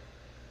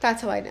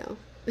 That's how I know.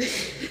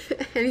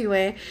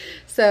 Anyway,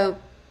 so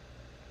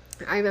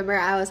I remember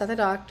I was at the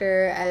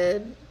doctor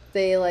and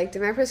they like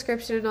did my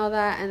prescription and all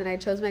that, and then I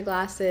chose my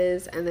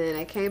glasses, and then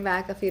I came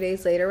back a few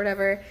days later,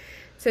 whatever,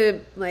 to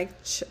like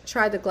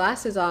try the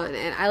glasses on.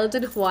 And I lived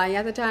in Hawaii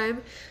at the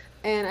time,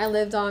 and I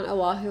lived on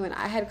Oahu, and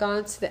I had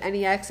gone to the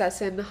NEX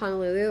that's in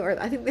Honolulu,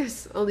 or I think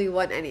there's only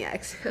one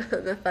NEX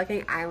on the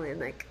fucking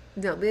island. Like,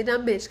 don't be a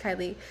dumb bitch,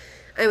 Kylie.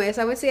 Anyway,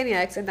 so I went to the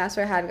NEX, and that's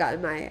where I had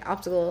gotten my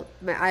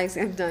eye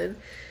exam done.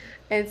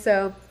 And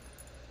so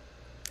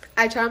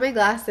I tried on my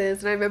glasses,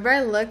 and I remember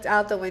I looked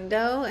out the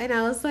window, and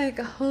I was like,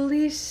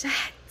 holy shit,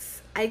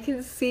 I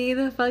can see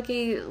the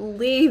fucking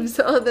leaves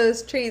on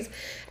those trees.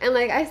 And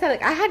like I said,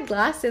 like I had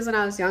glasses when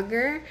I was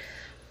younger,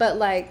 but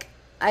like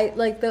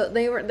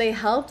they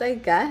helped, I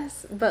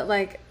guess, but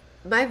like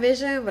my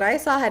vision, what I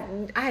saw,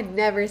 I had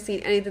never seen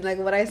anything like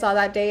what I saw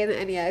that day in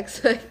the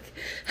NEX. Like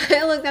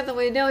I looked out the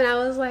window and I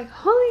was like,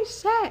 holy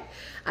shit,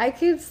 I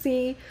could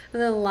see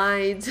the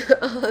lines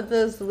on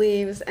those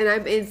leaves, and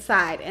I'm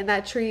inside, and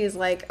that tree is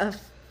like a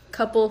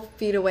couple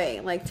feet away,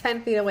 like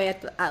 10 feet away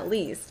at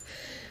least.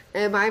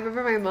 And I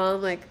remember my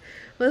mom like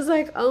was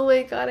like, oh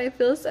my god, I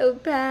feel so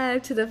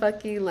bad, to the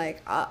fucking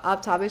like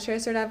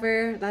optometrist or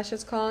whatever that's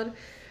just called,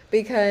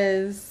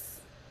 because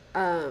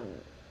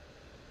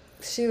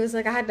she was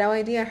like, I had no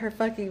idea her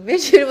fucking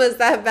vision was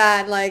that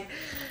bad. Like,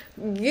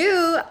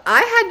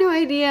 I had no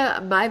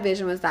idea my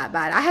vision was that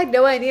bad. I had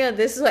no idea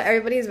this is what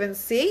everybody's been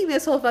seeing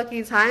this whole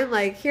fucking time.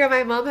 Like, here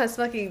my mom has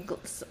fucking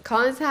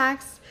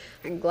contacts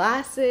and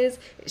glasses.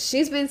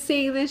 She's been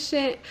seeing this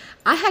shit.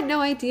 I had no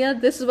idea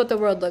this is what the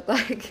world looked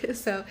like.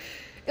 So,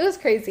 it was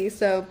crazy.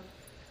 So,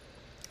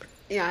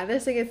 yeah, I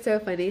just think it's so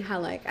funny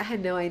how, like, I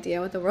had no idea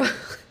what the world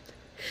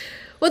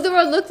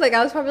looked like.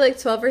 I was probably like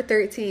 12 or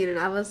 13, and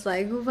I was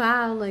like,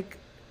 wow, like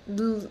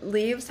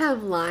leaves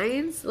have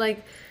lines.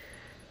 Like,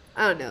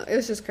 I don't know, it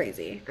was just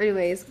crazy.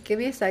 Anyways, give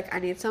me a sec, I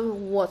need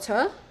some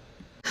water.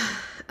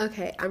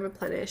 Okay, I'm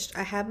replenished.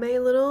 I have my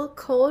little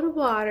cold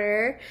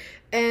water,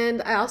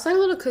 and I also had a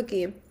little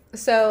cookie.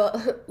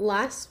 So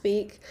last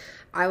week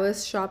I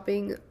was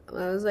shopping.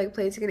 I was like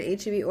placing an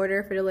HEB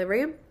order for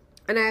delivery,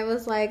 and I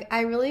was like,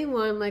 I really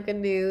want like a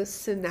new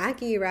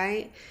snacky,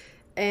 right?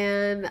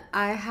 And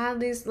I had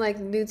these like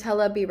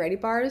Nutella Be Ready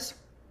bars,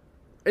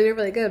 and they're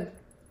really good.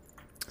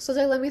 So I was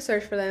like, let me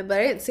search for them, but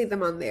I didn't see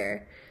them on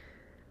there.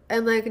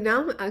 And like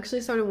now I'm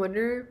actually starting to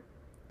wonder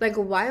Like,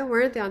 why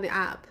weren't they on the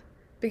app?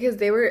 Because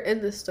they were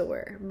in the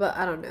store. But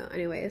I don't know.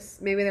 Anyways,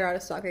 maybe they're out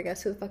of stock, I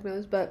guess. Who the fuck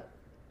knows? But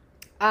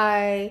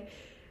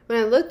when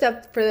I looked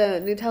up for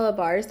the Nutella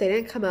bars, they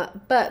didn't come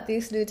up. But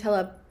these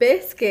Nutella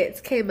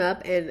biscuits came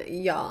up. And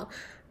y'all,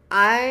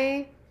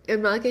 I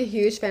am not like a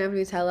huge fan of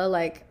Nutella.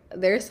 Like,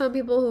 there's some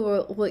people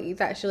who will eat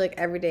that shit like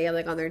every day,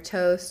 like on their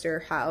toast or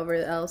however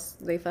else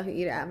they fucking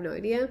eat it. I have no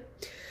idea.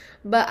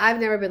 But I've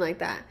never been like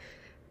that.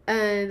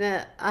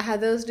 And I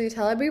had those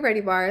Nutella Be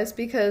Ready bars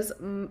because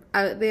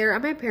they're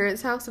at my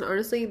parents' house. And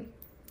honestly,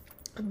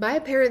 my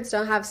parents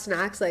don't have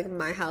snacks like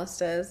my house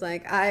does.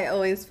 Like, I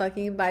always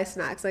fucking buy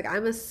snacks. Like,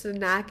 I'm a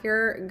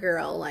snacker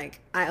girl. Like,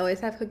 I always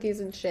have cookies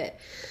and shit.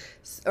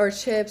 Or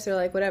chips or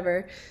like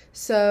whatever.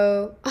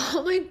 So,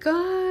 oh my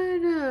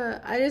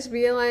god. I just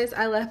realized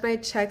I left my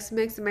Chex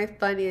Mix and my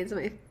Funyuns at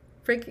my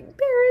freaking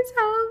parents'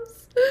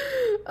 house.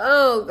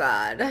 Oh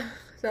god.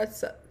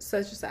 That's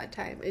such a sad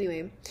time.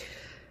 Anyway.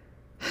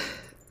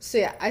 So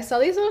yeah, I saw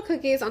these little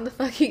cookies on the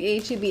fucking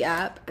H-E-B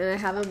app. And I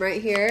have them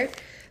right here.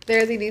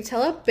 They're the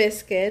Nutella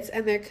biscuits.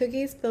 And they're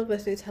cookies filled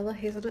with Nutella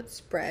hazelnut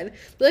spread.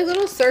 They're like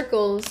little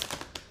circles.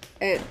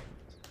 And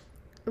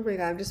oh my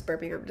god, I'm just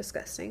burping. I'm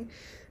disgusting.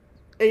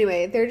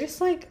 Anyway, they're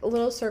just like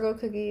little circle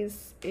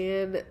cookies,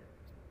 and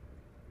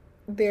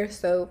they're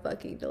so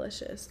fucking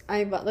delicious.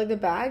 I bought, like, the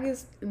bag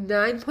is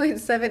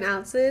 9.7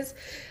 ounces.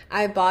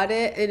 I bought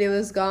it, and it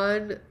was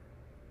gone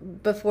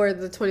before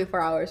the 24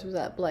 hours was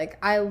up. Like,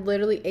 I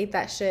literally ate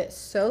that shit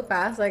so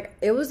fast. Like,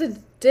 it was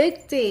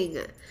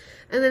addicting.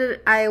 And then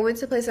I went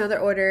to place another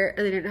order,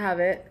 and they didn't have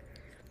it.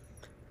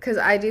 Because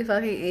I do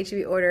fucking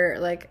H-E-B order,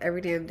 like,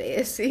 every damn day,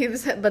 it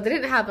seems. But they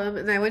didn't have them,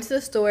 and I went to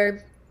the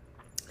store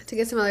to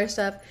get some other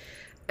stuff.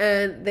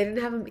 And they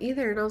didn't have them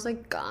either. And I was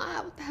like,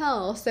 God, what the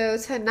hell? So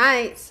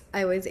tonight,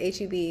 I went to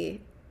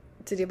H-E-B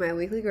to do my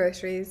weekly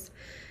groceries.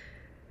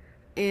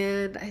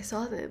 And I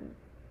saw them.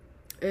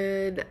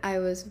 And I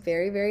was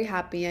very, very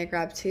happy. I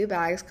grabbed 2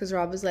 bags because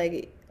Rob was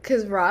like...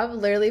 Because Rob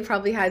literally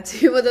probably had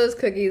 2 of those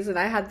cookies and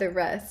I had the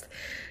rest.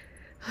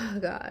 Oh,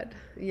 God.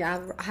 Yeah,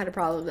 I had a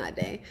problem that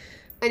day.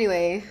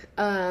 Anyway,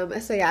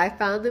 so yeah, I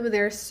found them and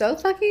they're so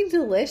fucking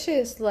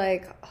delicious.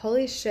 Like,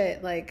 holy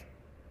shit. Like...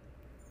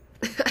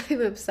 I'm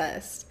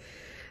obsessed.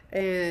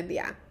 And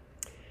yeah.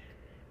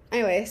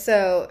 Anyway,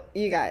 so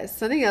you guys,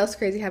 something else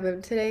crazy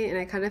happened today, and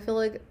I kind of feel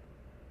like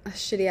a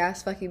shitty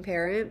ass fucking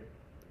parent.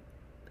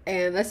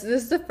 And this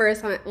is the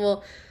first time,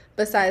 well,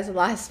 besides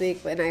last week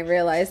when I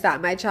realized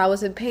that my child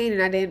was in pain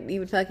and I didn't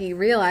even fucking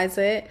realize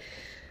it.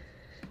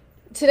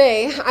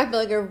 Today, I feel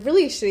like a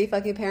really shitty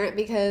fucking parent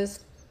because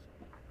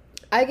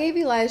I gave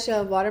Elijah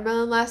a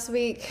watermelon last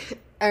week,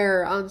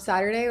 or on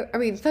Saturday. I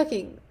mean,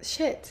 fucking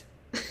shit.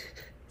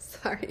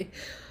 Sorry.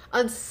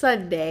 On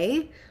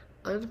Sunday,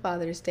 on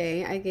Father's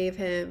Day, I gave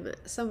him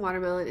some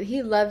watermelon and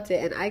he loved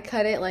it. And I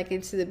cut it like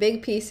into the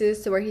big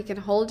pieces to where he can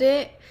hold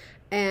it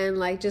and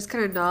like just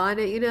kind of gnaw on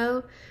it, you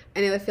know?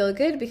 And it would feel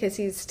good because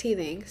he's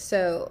teething.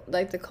 So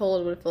like the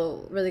cold would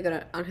feel really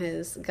good on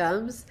his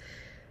gums.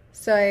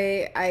 So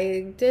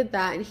I did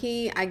that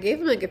and I gave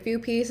him like a few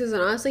pieces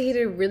and honestly he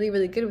did really,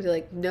 really good with it.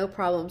 Like no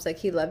problems. Like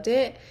he loved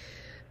it.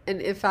 And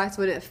in fact,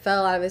 when it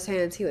fell out of his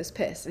hands, he was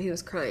pissed and he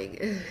was crying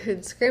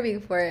and screaming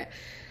for it.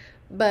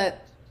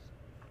 But,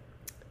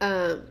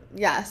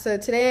 yeah, so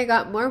today I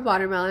got more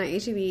watermelon at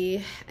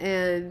H-E-B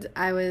and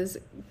I was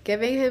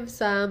giving him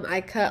some.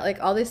 I cut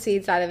like all the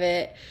seeds out of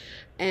it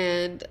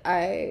and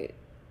I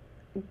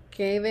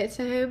gave it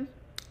to him.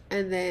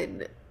 And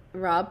then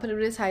Rob put him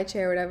in his high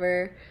chair or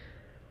whatever.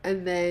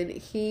 And then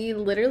he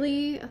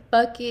literally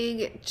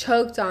fucking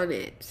choked on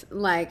it.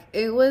 Like,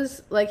 it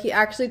was, like, he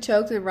actually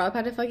choked and Rob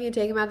had to fucking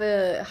take him out of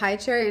the high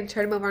chair and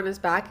turn him over on his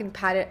back and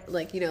pat it,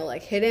 like, you know,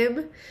 like, hit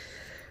him.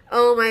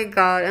 Oh, my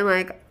God. And,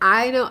 like,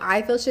 I know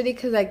I feel shitty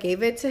because I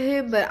gave it to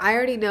him, but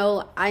I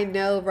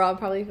know Rob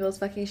probably feels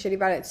fucking shitty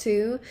about it,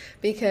 too,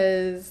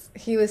 because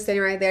he was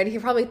sitting right there and he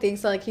probably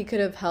thinks that, like, he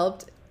could have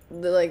helped,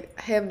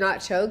 him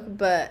not choke,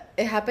 but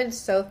it happened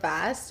so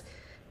fast.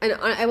 And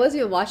I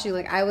wasn't even watching,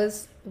 like, I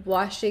was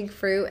washing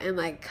fruit and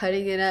like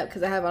cutting it up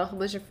because I have a whole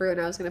bunch of fruit and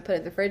I was going to put it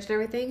in the fridge and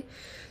everything.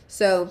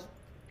 So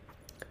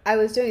I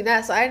was doing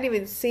that, so I didn't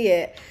even see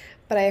it,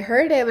 but I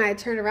heard him and I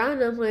turned around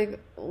and I'm like,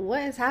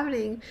 what is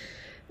happening?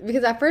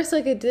 Because at first,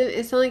 like, it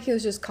sounded like he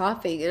was just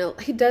coughing, and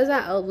he does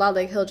that a lot.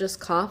 Like, he'll just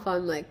cough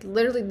on like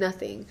literally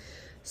nothing.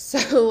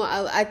 So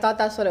I thought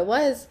that's what it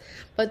was,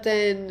 but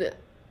then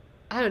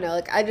I don't know,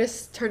 like I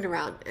just turned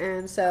around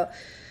and so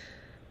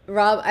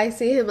Rob, I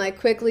see him like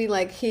quickly,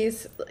 like he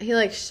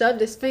like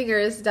shoved his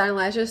fingers down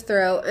Elijah's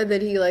throat and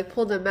then he like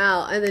pulled them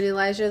out and then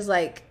Elijah's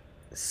like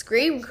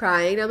scream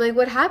crying. I'm like,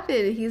 what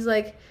happened? And he's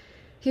like,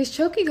 he's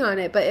choking on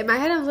it. But in my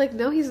head I was like,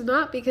 no, he's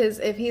not, because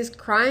if he's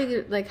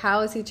crying, like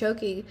how is he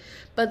choking?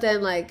 But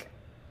then like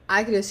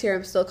I could just hear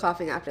him still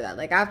coughing after that.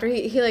 Like after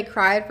he like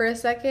cried for a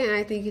second and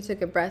I think he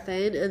took a breath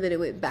in and then it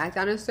went back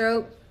down his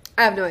throat.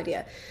 I have no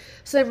idea.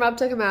 So then Rob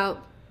took him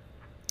out,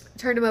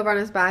 turned him over on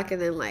his back, and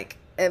then like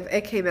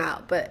it came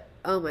out, but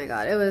oh my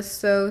god, it was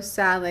so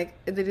sad. Like,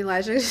 and then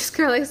Elijah just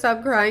kind of like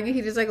stopped crying, and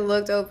he just like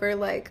looked over,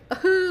 like,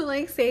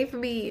 like save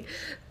me.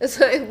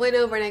 So I went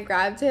over and I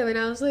grabbed him, and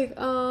I was like,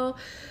 oh,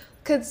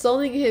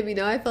 consoling him. You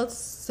know, I felt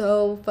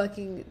so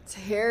fucking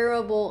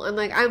terrible, and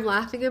like I'm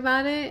laughing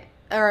about it,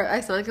 or I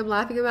sound like I'm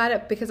laughing about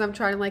it because I'm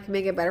trying to like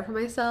make it better for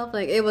myself.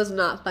 Like, it was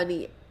not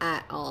funny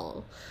at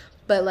all,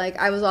 but like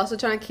I was also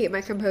trying to keep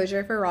my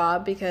composure for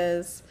Rob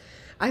because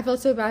I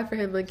felt so bad for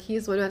him. Like,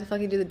 he's the one who had to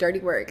fucking do the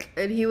dirty work.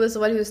 And he was the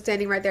one who was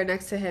standing right there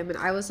next to him. And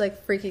I was,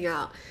 like, freaking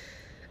out.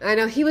 I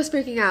know he was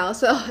freaking out.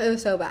 So, it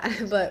was so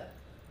bad. But,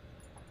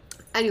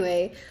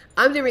 anyway,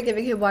 I'm never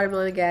giving him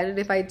watermelon again. And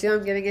if I do,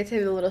 I'm giving it to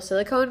him in little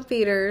silicone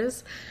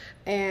feeders.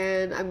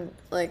 And I'm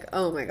like,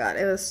 oh, my God.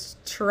 It was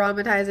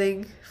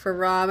traumatizing for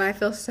Rob. And I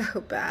feel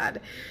so bad.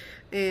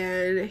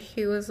 And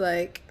he was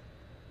like,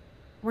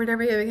 we're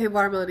never giving him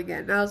watermelon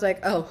again. And I was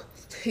like, oh,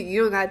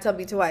 you don't gotta tell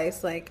me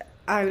twice. Like,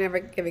 I'm never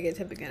giving it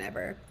to him again,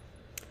 ever.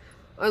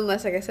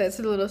 Unless, like I said, it's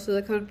in a little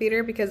silicone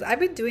feeder, because I've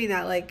been doing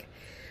that. Like,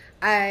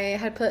 I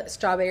had put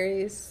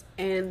strawberries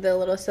in the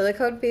little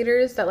silicone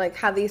feeders that, like,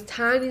 have these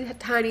tiny,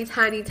 tiny,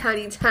 tiny,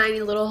 tiny, tiny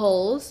little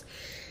holes,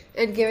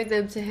 and giving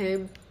them to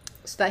him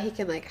so that he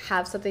can, like,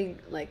 have something,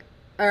 like,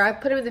 or I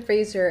put them in the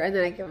freezer, and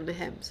then I give them to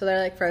him. So they're,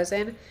 like,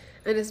 frozen.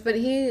 But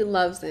he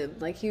loves them.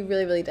 Like, he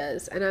really, really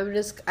does. And I'm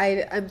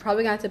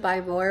probably going to have to buy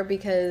more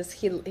because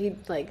he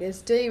like,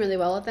 is doing really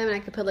well with them. And I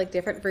could put, like,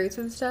 different fruits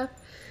and stuff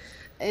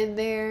in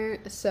there.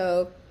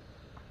 So,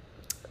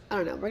 I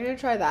don't know. We're going to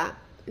try that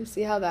and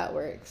see how that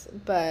works.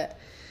 But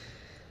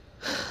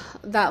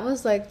that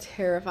was, like,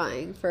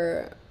 terrifying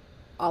for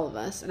all of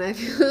us. And I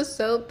feel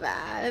so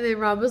bad. And then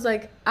Rob was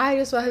like, I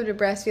just want him to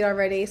breastfeed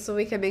already so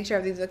we can make sure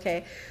everything's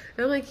okay.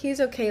 And I'm like, he's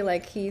okay.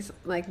 Like, he's,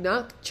 like,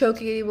 not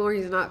choking anymore.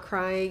 He's not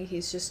crying.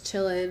 He's just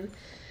chilling.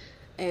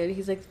 And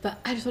he's like, but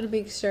I just want to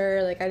make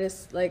sure. Like, I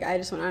just want,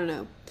 I don't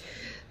know.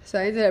 So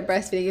I ended up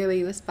breastfeeding him and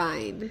he was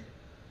fine.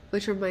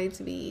 Which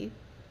reminds me,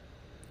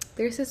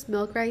 there's this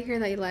milk right here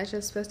that Elijah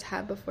is supposed to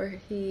have before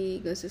he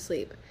goes to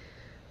sleep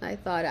that I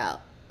thawed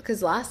out.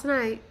 Because last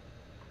night,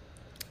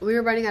 we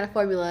were running out of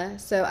formula.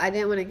 So I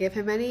didn't want to give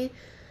him any.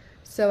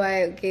 So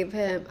I gave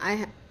him,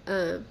 I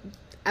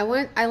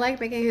like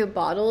making him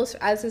bottles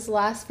as his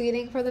last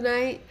feeding for the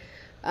night,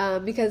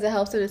 because it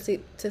helps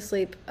him to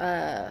sleep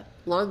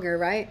longer,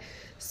 right?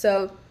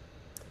 So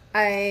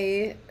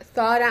I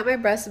thawed out my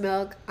breast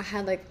milk. I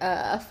had like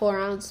a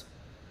 4-ounce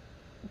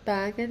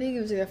bag. I think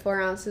it was either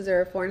 4 ounces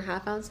or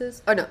 4.5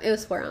 ounces. Oh no, it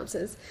was 4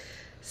 ounces.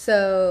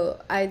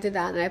 So I did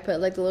that, and I put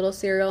like the little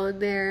cereal in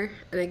there,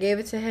 and I gave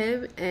it to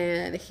him,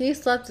 and he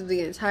slept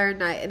the entire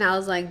night. And I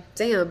was like,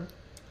 damn,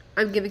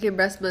 I'm giving him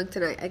breast milk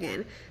tonight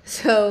again.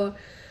 So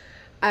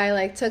I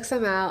like took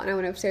some out, and I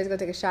went upstairs to go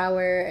take a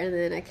shower, and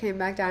then I came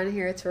back down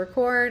here to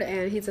record,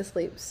 and he's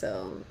asleep.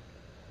 So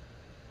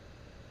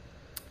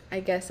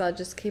I guess I'll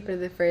just keep it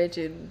in the fridge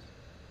and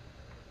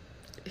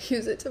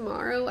use it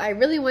tomorrow. I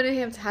really wanted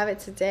him to have it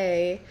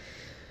today,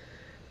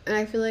 and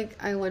I feel like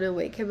I want to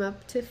wake him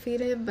up to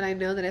feed him, but I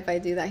know that if I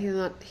do that,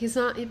 he's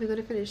not even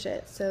going to finish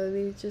it, so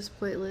it's just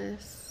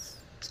pointless.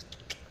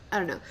 I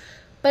don't know.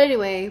 But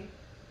anyway,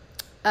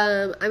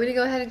 I'm going to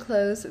go ahead and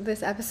close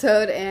this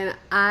episode, and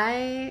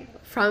I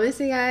promise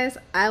you guys,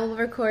 I will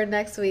record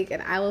next week,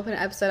 and I will put an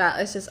episode out.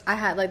 It's just, I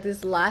had, like,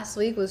 this last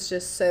week was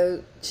just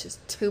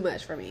too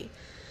much for me.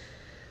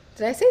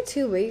 Did I say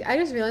 2 weeks? I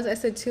just realized I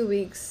said 2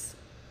 weeks.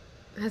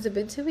 Has it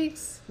been 2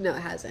 weeks? No,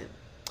 it hasn't.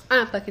 I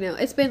don't fucking know.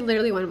 It's been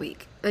literally 1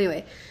 week.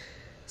 Anyway,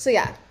 so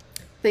yeah.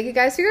 Thank you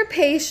guys for your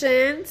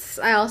patience.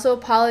 I also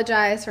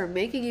apologize for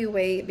making you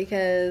wait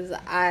because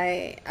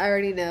I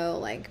already know,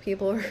 like,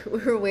 people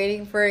were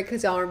waiting for it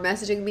because y'all were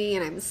messaging me,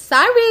 and I'm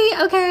sorry,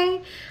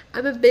 okay?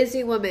 I'm a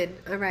busy woman,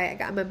 all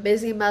right? I'm a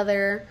busy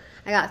mother.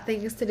 I got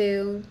things to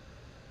do.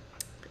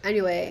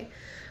 Anyway,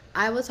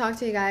 I will talk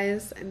to you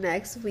guys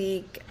next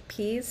week.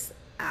 Peace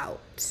out.